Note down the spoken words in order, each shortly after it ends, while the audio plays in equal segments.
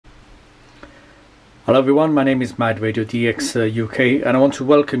Hello everyone, my name is Mad Radio DX UK, and I want to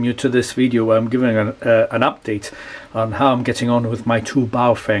welcome you to this video where I'm giving an update on how I'm getting on with my two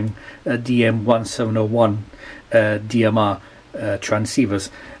Baofeng DM-1701 DMR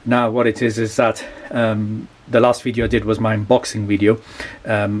transceivers. Now what it is that the last video I did was my unboxing video,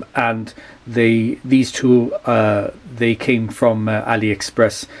 and these two they came from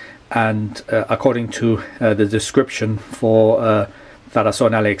AliExpress, and according to the description for that I saw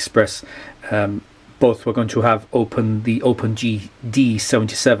on AliExpress, both were going to have the OpenG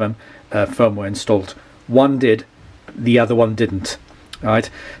D-77 firmware installed. One did, the other one didn't. Right.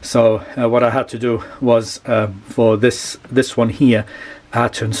 So what I had to do was for this one here, I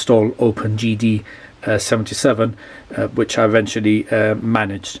had to install OpenG D-77, which I eventually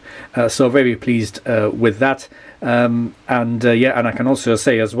managed. So very pleased with that. And I can also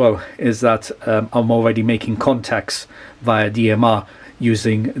say as well is that I'm already making contacts via DMR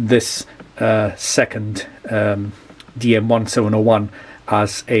using this second DM-1701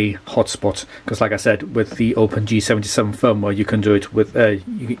 as a hotspot, because like I said, with the OpenG 77 firmware you can do it with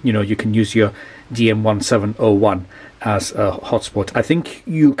you can use your DM-1701 as a hotspot. I think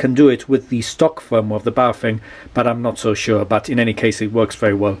you can do it with the stock firmware of the Baofeng, but I'm not so sure. But in any case, it works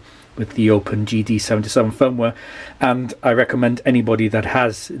very well with the OpenG D-77 firmware, and I recommend anybody that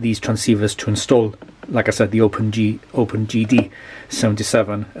has these transceivers to install, like I said, the OpenG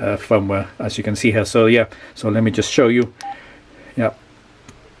D-77 firmware, as you can see here. So yeah, so let me just show you. Yeah,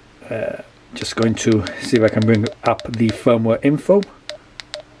 just going to see if I can bring up the firmware info.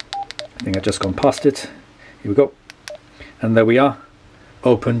 I think I've just gone past it. Here we go, and there we are,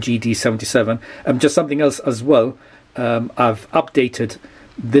 OpenG D-77. Just something else as well, I've updated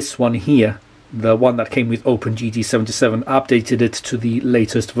this one here, the one that came with OpenG D-77, updated it to the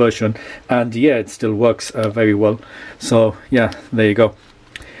latest version, and yeah, it still works very well. So yeah, there you go.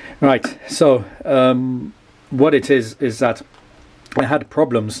 Right, so what it is that I had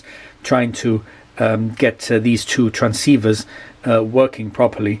problems trying to get these two transceivers working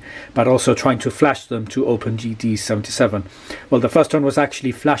properly, but also trying to flash them to OpenG D-77. Well, the first one was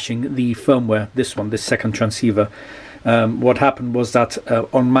actually flashing the firmware, this second transceiver. What happened was that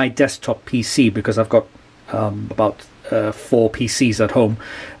on my desktop PC, because I've got about 4 PCs at home,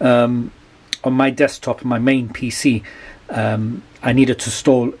 on my desktop, my main PC, I needed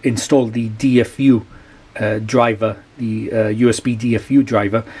to install the DFU driver, the USB DFU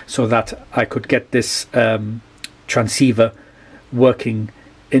driver, so that I could get this transceiver working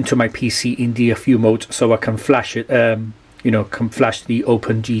into my PC in DFU mode, so I can flash it, can flash the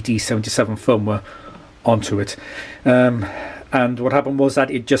OpenG D-77 firmware onto it. And what happened was that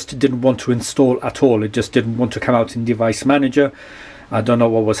it just didn't want to install at all. It just didn't want to come out in Device Manager. I don't know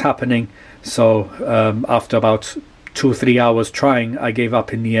what was happening. So after about 2-3 hours trying, I gave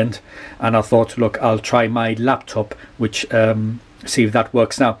up in the end, and I thought, look, I'll try my laptop, which see if that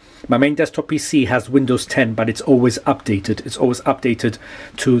works. Now my main desktop PC has Windows 10, but it's always updated. It's always updated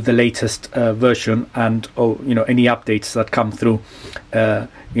to the latest version, and any updates that come through,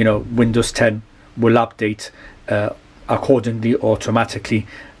 Windows 10 will update accordingly automatically,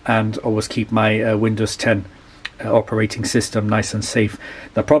 and always keep my Windows 10 operating system nice and safe.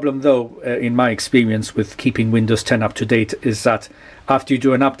 The problem though, in my experience with keeping Windows 10 up to date, is that after you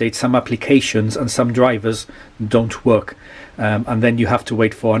do an update, some applications and some drivers don't work, and then you have to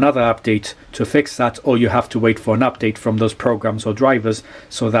wait for another update to fix that, or you have to wait for an update from those programs or drivers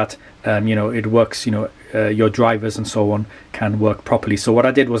so that it works, your drivers and so on can work properly. So what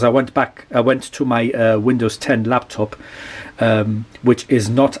I did was I went to my Windows 10 laptop, which is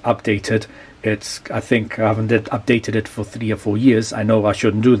not updated. I think I haven't updated it for 3 or 4 years. I know I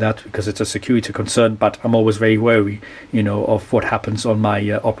shouldn't do that because it's a security concern, but I'm always very wary, of what happens on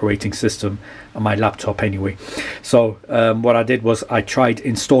my operating system on my laptop anyway. So what I did was I tried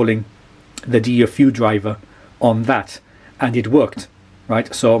installing the DFU driver on that, and it worked.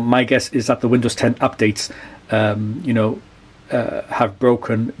 Right. So my guess is that the Windows 10 updates, have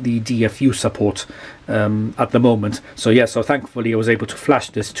broken the DFU support at the moment. So yeah, so thankfully I was able to flash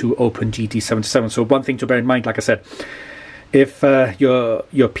this to OpenG D-77. So one thing to bear in mind, like I said, if your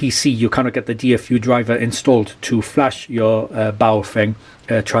PC, you cannot get the DFU driver installed to flash your Baofeng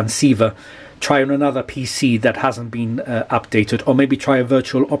transceiver, try on another PC that hasn't been updated, or maybe try a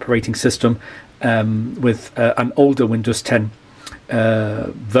virtual operating system with an older Windows 10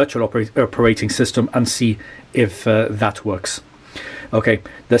 virtual operating system, and see if that works. Okay,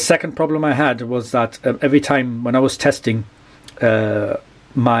 the second problem I had was that every time when I was testing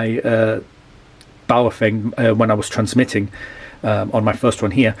my Baofeng when I was transmitting on my first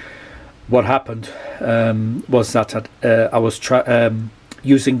one here, what happened was that I was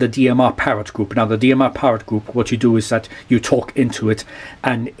using the DMR parrot group. Now the DMR parrot group, what you do is that you talk into it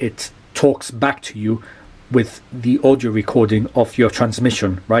and it talks back to you with the audio recording of your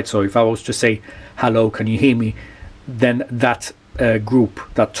transmission, right? So if I was to say, hello, can you hear me? Then that group,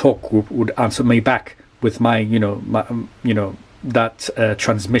 that talk group, would answer me back with my, that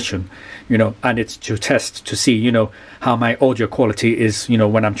transmission, and it's to test to see, how my audio quality is,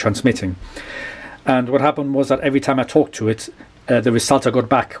 when I'm transmitting. And what happened was that every time I talked to it, the result I got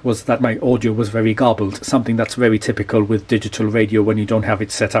back was that my audio was very garbled, something that's very typical with digital radio when you don't have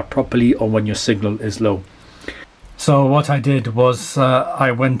it set up properly or when your signal is low. So what I did was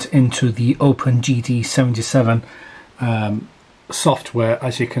I went into the OpenGT-77 software,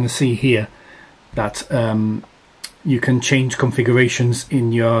 as you can see here, that you can change configurations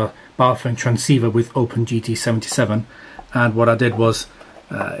in your Baofeng transceiver with OpenGT-77. And what I did was,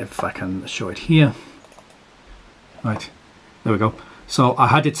 if I can show it here, right, there we go. So I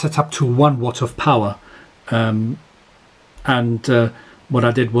had it set up to 1 watt of power, and what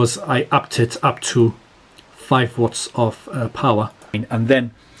I did was I upped it up to 5 watts of power, and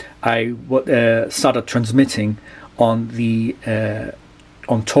then I started transmitting on the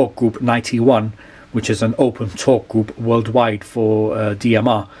on talk group 91, which is an open talk group worldwide for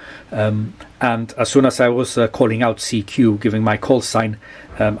DMR. And as soon as I was calling out CQ, giving my call sign,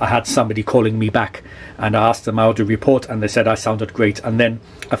 I had somebody calling me back, and I asked them my audio report, and they said I sounded great. And then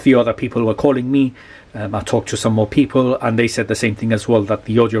a few other people were calling me. I talked to some more people, and they said the same thing as well, that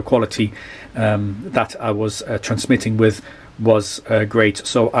the audio quality that I was transmitting with was great.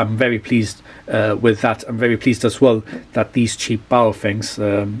 So I'm very pleased with that. I'm very pleased as well that these cheap Baofengs,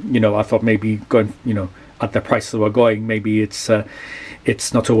 I thought maybe going, at the price that we're going, maybe it's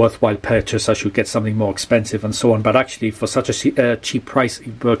not a worthwhile purchase. I should get something more expensive and so on. But actually, for such a cheap price,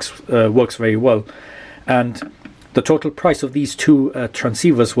 it works very well. And the total price of these two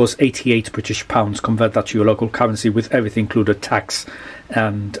transceivers was 88 British pounds. Convert that to your local currency with everything included, tax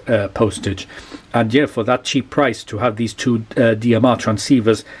and postage. And yeah, for that cheap price to have these two DMR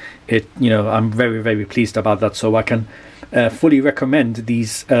transceivers, I'm very, very pleased about that. So I can fully recommend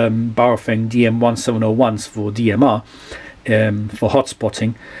these Baofeng DM-1701s for DMR, for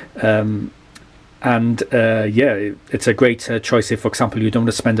hotspotting. And yeah, it's a great choice if, for example, you don't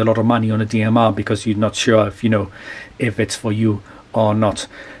want to spend a lot of money on a DMR because you're not sure if it's for you or not.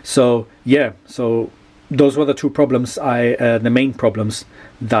 So yeah, so those were the two problems the main problems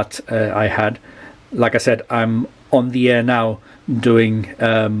that I had. Like I said, I'm on the air now doing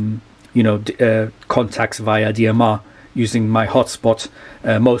contacts via DMR using my hotspot,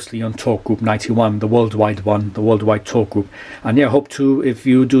 mostly on talk group 91, the worldwide one, the worldwide talk group. And yeah, hope to, if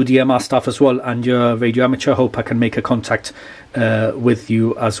you do DMR stuff as well and you're a radio amateur, hope I can make a contact with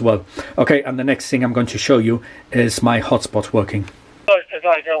you as well. Okay, and the next thing I'm going to show you is my hotspot working.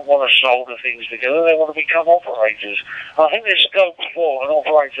 They don't want to solder things together, they want to become operators. I think there's scope for an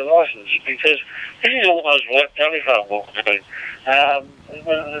operator license, because this is almost what telephone books do. It's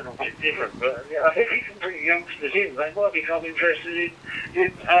a little bit different, but I think you can bring youngsters in, they might become interested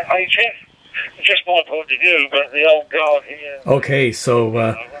in HF. It's just my point of view, but the old guard here... Okay,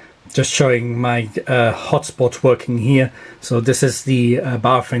 so just showing my hotspot working here. So this is the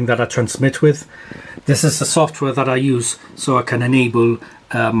Baofeng that I transmit with. This is the software that I use so I can enable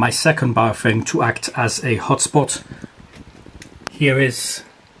my second Baofeng to act as a hotspot. Here is...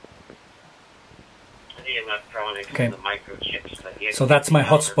 Okay. So that's my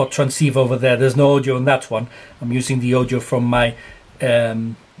hotspot transceiver over there. There's no audio on that one. I'm using the audio from my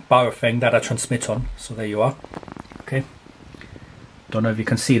Baofeng that I transmit on. So there you are. Okay. Don't know if you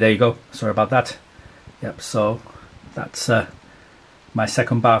can see. There you go. Sorry about that. Yep. So that's my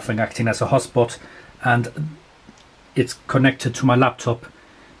second Baofeng acting as a hotspot, and it's connected to my laptop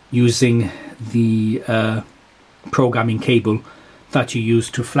using the programming cable that you use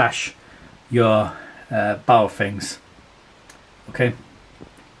to flash your Baofengs. Okay,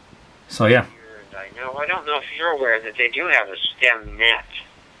 so yeah. I don't know if you're aware that they do have a STEM net.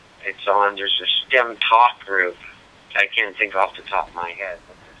 It's on. There's a STEM talk group. I can't think off the top of my head.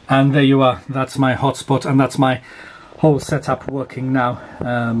 And there you are. That's my hotspot, and that's my whole setup working now.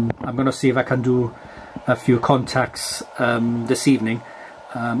 I'm going to see if I can do a few contacts this evening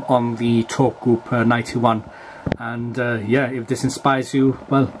on the talk group 91. And yeah, if this inspires you,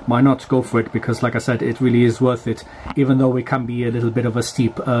 well, why not go for it? Because like I said, it really is worth it, even though it can be a little bit of a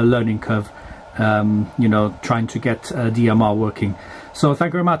steep learning curve, trying to get DMR working. So thank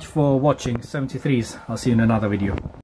you very much for watching 73s. I'll see you in another video.